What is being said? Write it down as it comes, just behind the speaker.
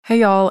Hey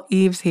y'all,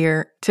 Eves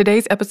here.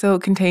 Today's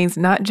episode contains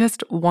not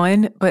just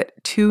one, but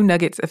two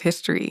nuggets of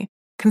history.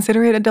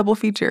 Consider it a double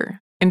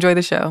feature. Enjoy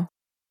the show.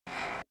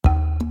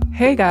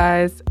 Hey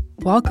guys,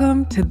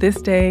 welcome to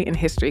This Day in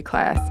History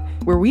class,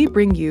 where we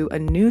bring you a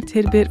new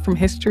tidbit from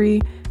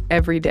history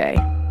every day.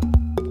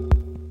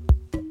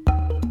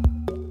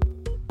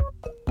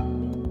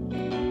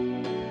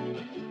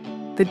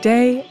 The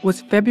day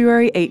was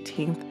February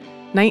 18th,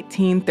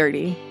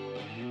 1930.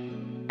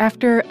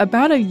 After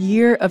about a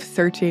year of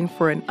searching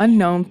for an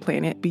unknown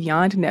planet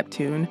beyond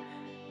Neptune,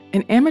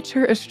 an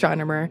amateur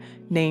astronomer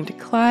named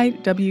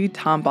Clyde W.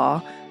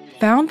 Tombaugh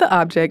found the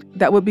object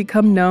that would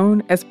become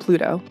known as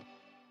Pluto.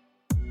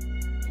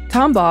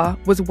 Tombaugh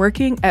was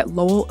working at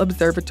Lowell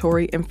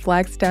Observatory in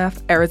Flagstaff,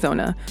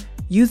 Arizona,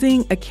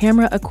 using a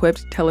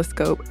camera-equipped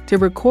telescope to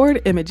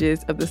record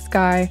images of the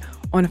sky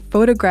on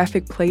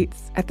photographic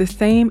plates at the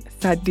same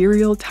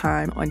sidereal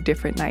time on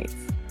different nights.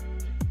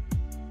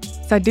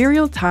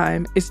 Sidereal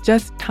time is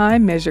just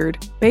time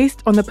measured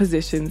based on the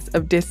positions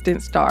of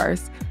distant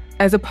stars,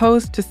 as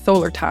opposed to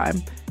solar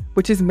time,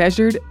 which is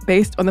measured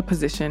based on the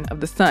position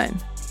of the sun.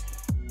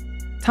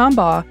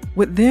 Tombaugh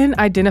would then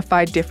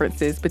identify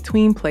differences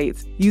between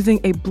plates using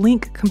a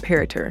blink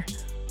comparator,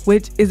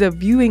 which is a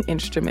viewing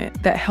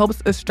instrument that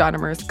helps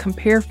astronomers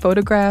compare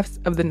photographs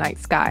of the night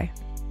sky.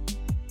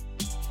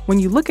 When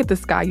you look at the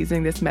sky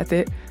using this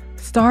method,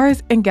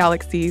 stars and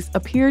galaxies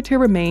appear to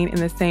remain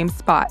in the same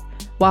spot,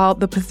 while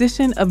the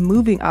position of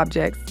moving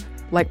objects,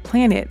 like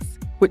planets,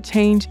 would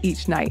change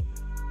each night.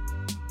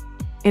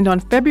 And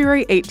on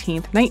February 18,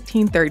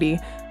 1930,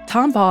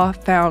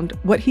 Tombaugh found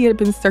what he had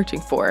been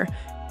searching for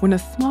when a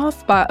small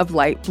spot of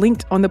light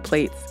blinked on the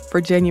plates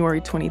for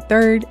January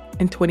 23rd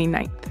and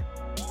 29th.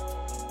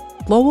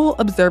 Lowell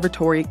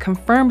Observatory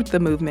confirmed the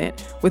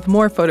movement with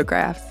more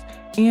photographs,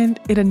 and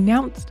it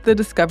announced the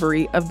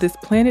discovery of this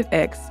Planet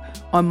X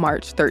on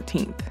March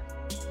 13th.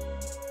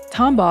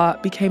 Tombaugh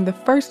became the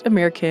first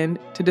American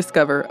to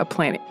discover a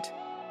planet.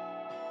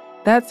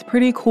 That's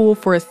pretty cool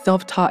for a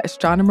self-taught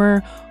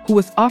astronomer who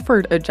was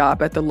offered a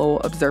job at the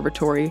Lowell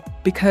Observatory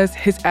because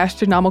his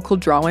astronomical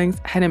drawings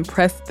had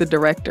impressed the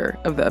director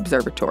of the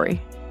observatory.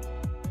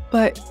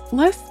 But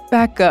let's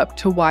back up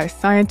to why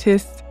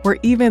scientists were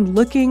even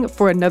looking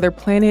for another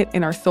planet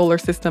in our solar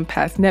system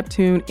past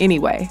Neptune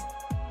anyway.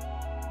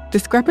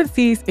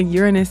 Discrepancies in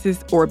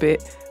Uranus's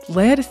orbit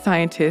led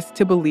scientists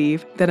to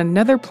believe that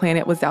another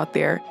planet was out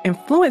there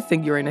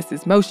influencing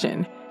Uranus's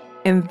motion,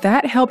 and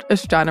that helped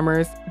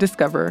astronomers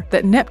discover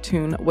that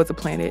Neptune was a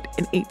planet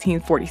in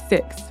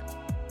 1846.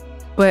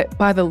 But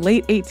by the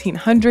late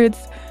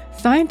 1800s,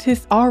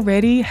 scientists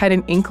already had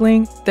an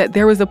inkling that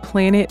there was a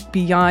planet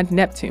beyond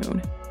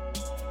Neptune.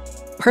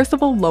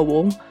 Percival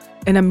Lowell,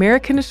 an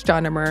American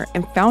astronomer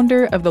and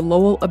founder of the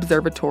Lowell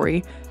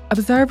Observatory,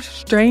 observed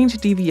strange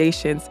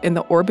deviations in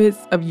the orbits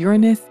of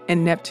Uranus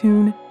and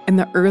Neptune in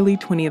the early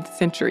 20th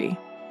century.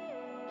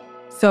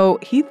 So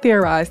he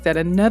theorized that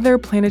another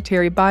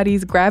planetary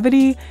body's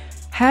gravity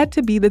had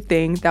to be the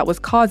thing that was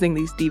causing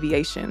these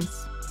deviations.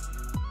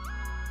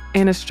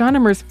 And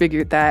astronomers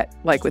figured that,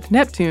 like with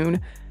Neptune,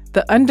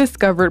 the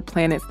undiscovered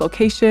planet's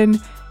location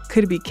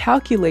could be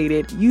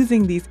calculated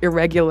using these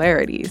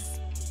irregularities.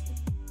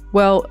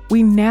 Well,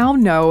 we now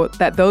know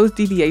that those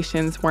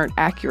deviations weren't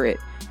accurate,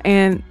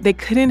 and they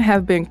couldn't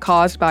have been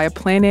caused by a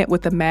planet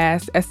with a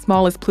mass as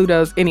small as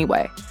Pluto's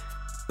anyway.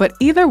 But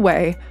either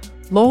way,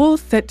 Lowell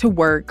set to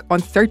work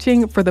on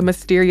searching for the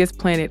mysterious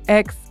Planet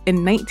X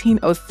in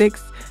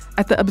 1906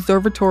 at the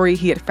observatory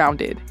he had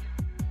founded.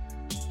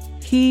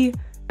 He,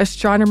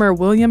 astronomer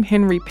William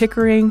Henry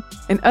Pickering,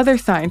 and other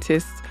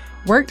scientists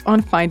worked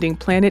on finding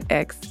Planet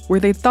X where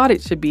they thought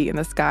it should be in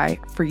the sky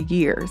for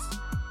years.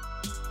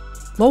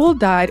 Lowell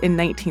died in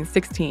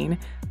 1916,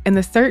 and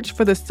the search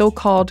for the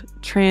so-called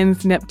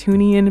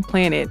trans-Neptunian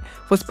planet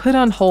was put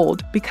on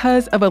hold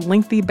because of a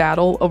lengthy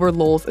battle over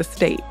Lowell's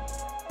estate.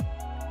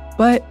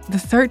 But the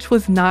search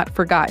was not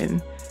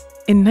forgotten.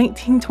 In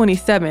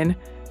 1927,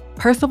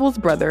 Percival's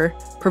brother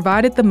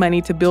provided the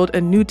money to build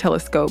a new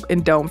telescope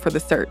and dome for the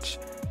search.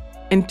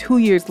 And 2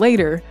 years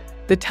later,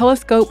 the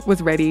telescope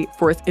was ready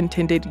for its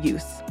intended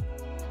use.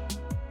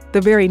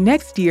 The very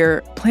next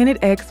year, Planet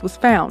X was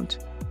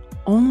found,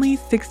 only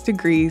 6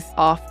 degrees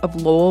off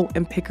of Lowell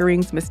and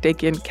Pickering's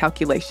mistaken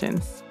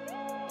calculations.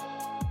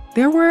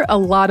 There were a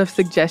lot of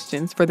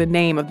suggestions for the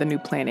name of the new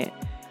planet,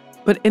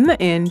 but in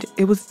the end,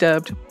 it was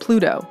dubbed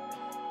Pluto,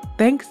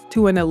 thanks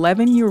to an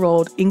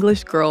 11-year-old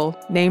English girl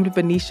named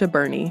Venetia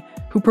Burney,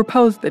 who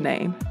proposed the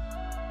name.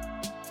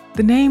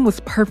 The name was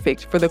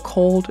perfect for the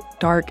cold,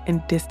 dark,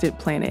 and distant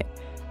planet.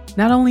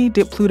 Not only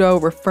did Pluto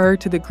refer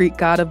to the Greek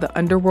god of the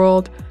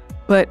underworld,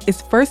 but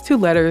its first 2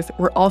 letters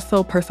were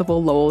also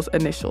Percival Lowell's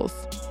initials.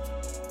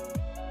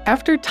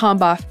 After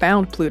Tombaugh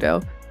found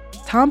Pluto,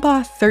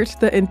 Tombaugh searched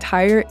the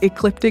entire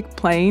ecliptic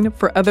plane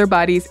for other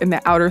bodies in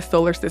the outer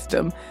solar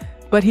system,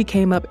 but he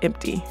came up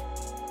empty.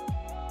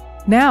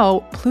 Now,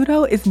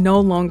 Pluto is no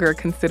longer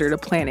considered a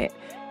planet.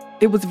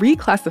 It was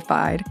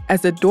reclassified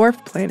as a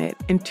dwarf planet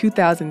in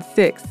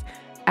 2006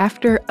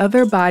 after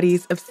other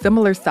bodies of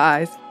similar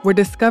size were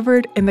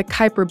discovered in the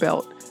Kuiper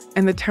Belt,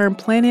 and the term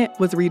planet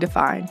was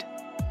redefined.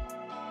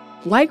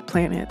 Like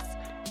planets,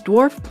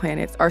 dwarf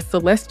planets are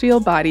celestial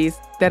bodies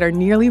that are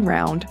nearly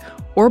round,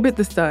 orbit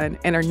the sun,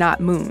 and are not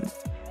moons.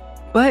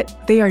 But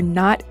they are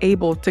not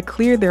able to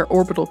clear their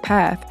orbital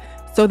path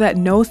so that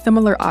no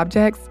similar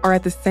objects are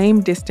at the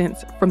same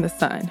distance from the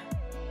sun.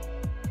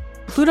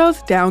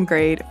 Pluto's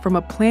downgrade from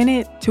a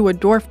planet to a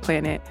dwarf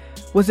planet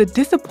was a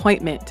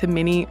disappointment to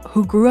many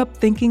who grew up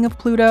thinking of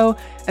Pluto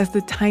as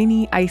the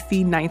tiny,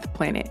 icy ninth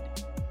planet.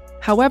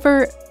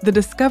 However, the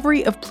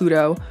discovery of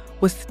Pluto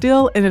was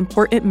still an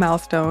important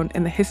milestone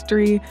in the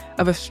history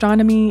of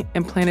astronomy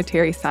and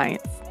planetary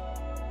science.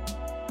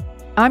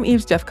 I'm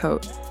Eves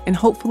Jeffcoat, and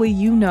hopefully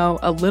you know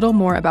a little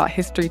more about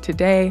history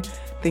today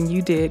than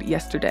you did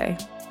yesterday.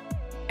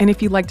 And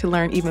if you'd like to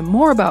learn even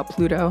more about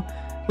Pluto,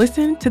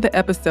 listen to the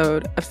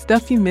episode of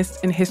Stuff You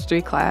Missed in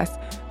History class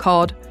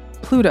called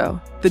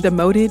Pluto, the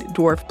Demoted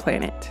Dwarf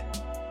Planet.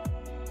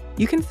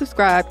 You can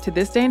subscribe to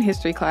This Day in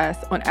History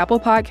class on Apple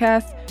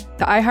Podcasts,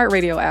 the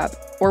iHeartRadio app,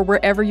 or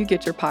wherever you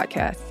get your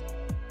podcasts.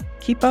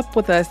 Keep up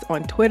with us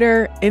on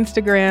Twitter,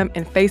 Instagram,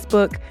 and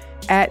Facebook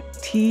at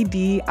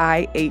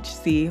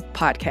TDIHC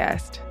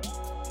Podcast.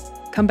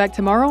 Come back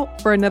tomorrow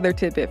for another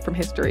tidbit from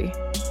history.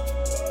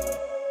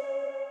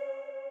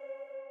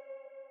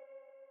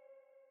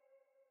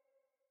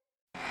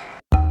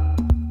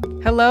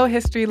 Hello,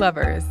 history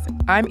lovers.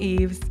 I'm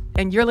Eves,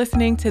 and you're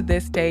listening to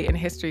This Day in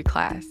History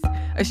class,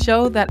 a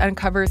show that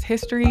uncovers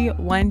history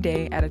one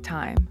day at a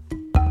time.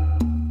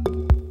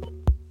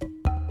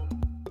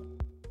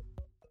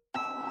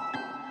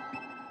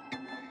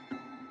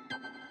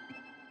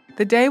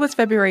 The day was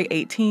February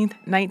 18th,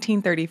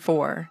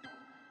 1934.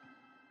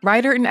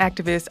 Writer and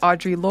activist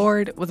Audre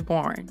Lorde was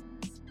born.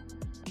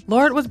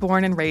 Lorde was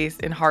born and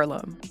raised in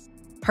Harlem.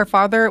 Her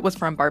father was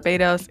from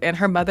Barbados and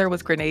her mother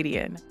was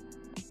Grenadian.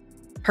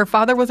 Her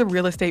father was a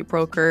real estate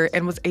broker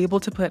and was able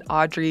to put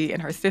Audre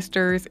and her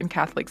sisters in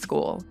Catholic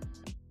school.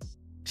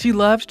 She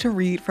loved to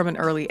read from an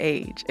early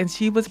age, and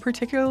she was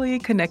particularly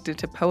connected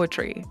to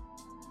poetry.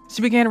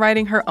 She began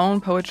writing her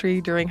own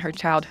poetry during her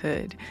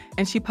childhood,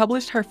 and she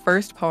published her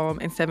first poem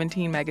in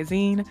 17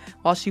 magazine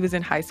while she was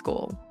in high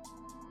school.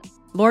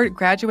 Lorde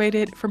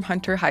graduated from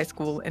Hunter High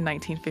School in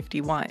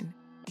 1951.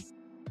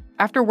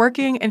 After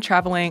working and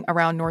traveling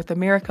around North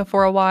America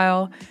for a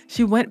while,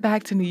 she went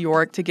back to New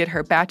York to get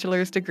her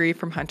bachelor's degree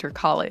from Hunter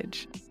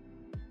College.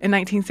 In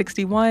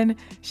 1961,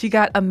 she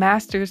got a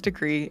master's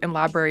degree in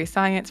library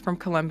science from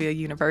Columbia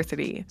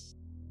University.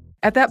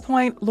 At that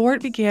point,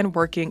 Lorde began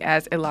working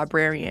as a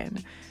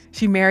librarian.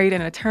 She married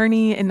an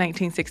attorney in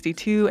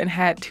 1962 and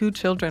had 2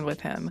 children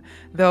with him,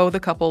 though the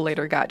couple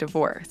later got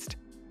divorced.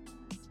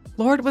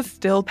 Lorde was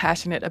still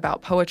passionate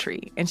about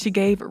poetry, and she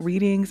gave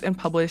readings and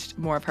published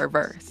more of her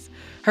verse.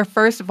 Her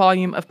first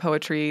volume of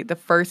poetry, The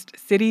First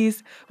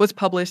Cities, was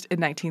published in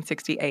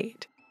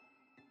 1968.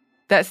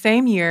 That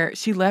same year,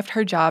 she left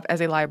her job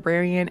as a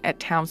librarian at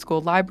Town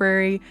School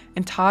Library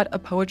and taught a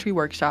poetry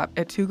workshop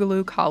at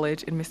Tougaloo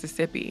College in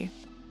Mississippi.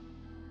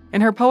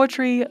 In her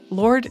poetry,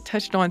 Lorde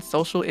touched on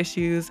social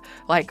issues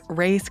like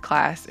race,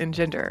 class, and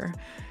gender.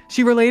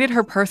 She related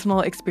her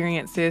personal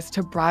experiences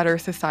to broader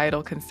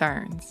societal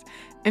concerns,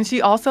 and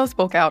she also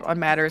spoke out on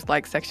matters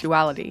like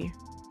sexuality.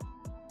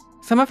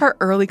 Some of her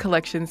early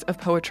collections of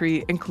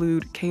poetry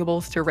include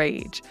Cables to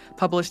Rage,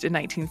 published in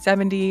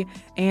 1970,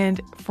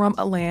 and From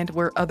a Land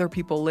Where Other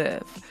People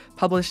Live,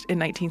 published in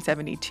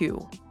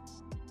 1972.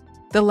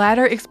 The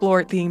latter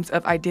explored themes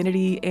of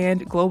identity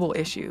and global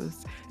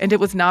issues, and it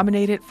was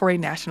nominated for a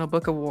National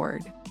Book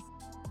Award.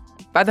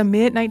 By the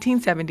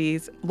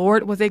mid-1970s,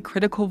 Lorde was a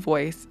critical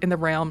voice in the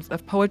realms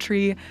of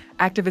poetry,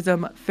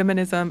 activism,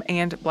 feminism,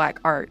 and Black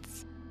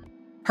arts.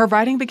 Her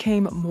writing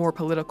became more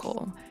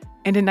political,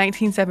 and in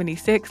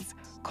 1976,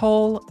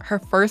 Cole, her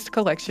first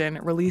collection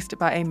released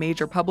by a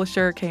major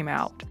publisher, came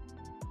out.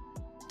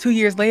 2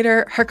 years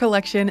later, her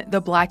collection,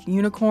 The Black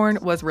Unicorn,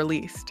 was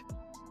released.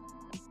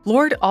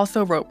 Lorde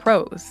also wrote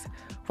prose.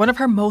 One of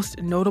her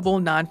most notable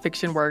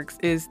nonfiction works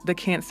is The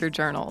Cancer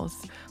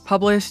Journals,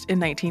 published in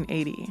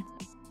 1980.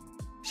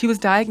 She was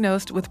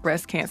diagnosed with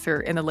breast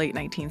cancer in the late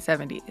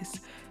 1970s.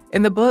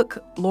 In the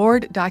book,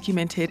 Lorde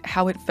documented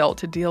how it felt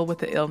to deal with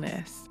the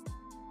illness.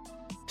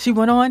 She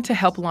went on to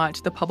help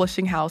launch the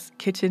publishing house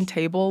Kitchen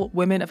Table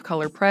Women of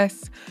Color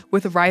Press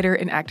with writer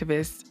and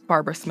activist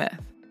Barbara Smith.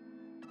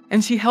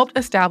 And she helped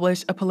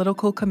establish a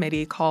political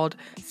committee called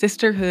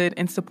Sisterhood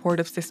in Support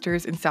of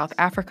Sisters in South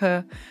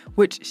Africa,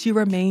 which she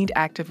remained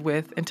active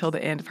with until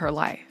the end of her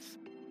life.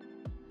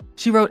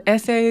 She wrote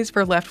essays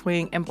for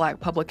left-wing and Black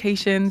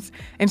publications,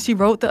 and she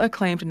wrote the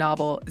acclaimed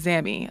novel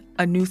Zammy,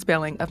 A New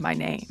Spelling of My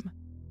Name.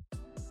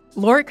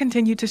 Lorde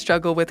continued to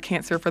struggle with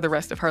cancer for the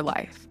rest of her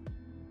life.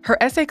 Her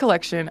essay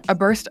collection, A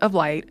Burst of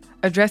Light,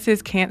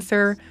 addresses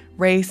cancer,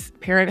 race,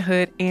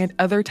 parenthood, and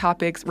other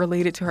topics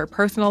related to her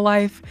personal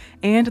life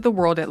and the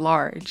world at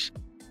large.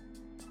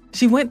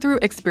 She went through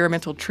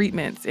experimental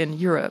treatments in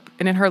Europe,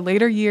 and in her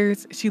later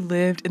years, she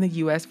lived in the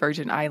U.S.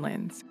 Virgin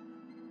Islands.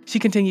 She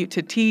continued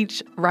to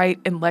teach, write,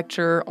 and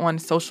lecture on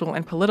social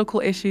and political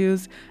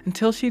issues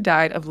until she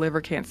died of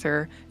liver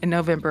cancer in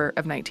November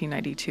of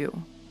 1992.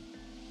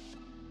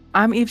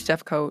 I'm Eve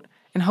Jeffcoat,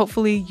 and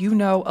hopefully you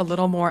know a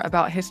little more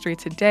about history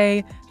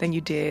today than you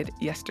did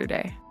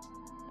yesterday.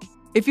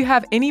 If you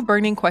have any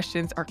burning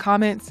questions or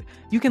comments,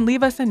 you can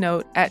leave us a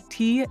note at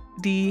TDIHC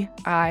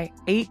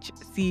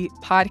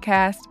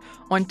Podcast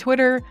on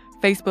Twitter,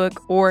 Facebook,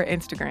 or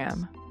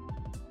Instagram.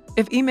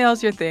 If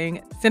email's your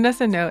thing, send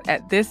us a note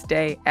at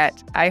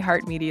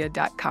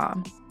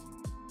thisday@iheartmedia.com.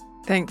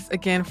 Thanks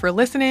again for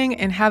listening,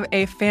 and have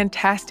a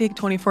fantastic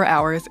 24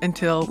 hours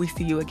until we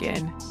see you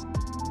again.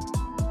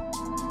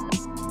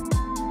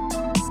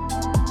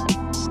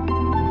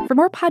 For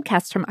more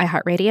podcasts from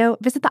iHeartRadio,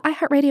 visit the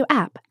iHeartRadio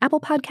app, Apple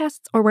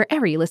Podcasts, or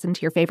wherever you listen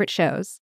to your favorite shows.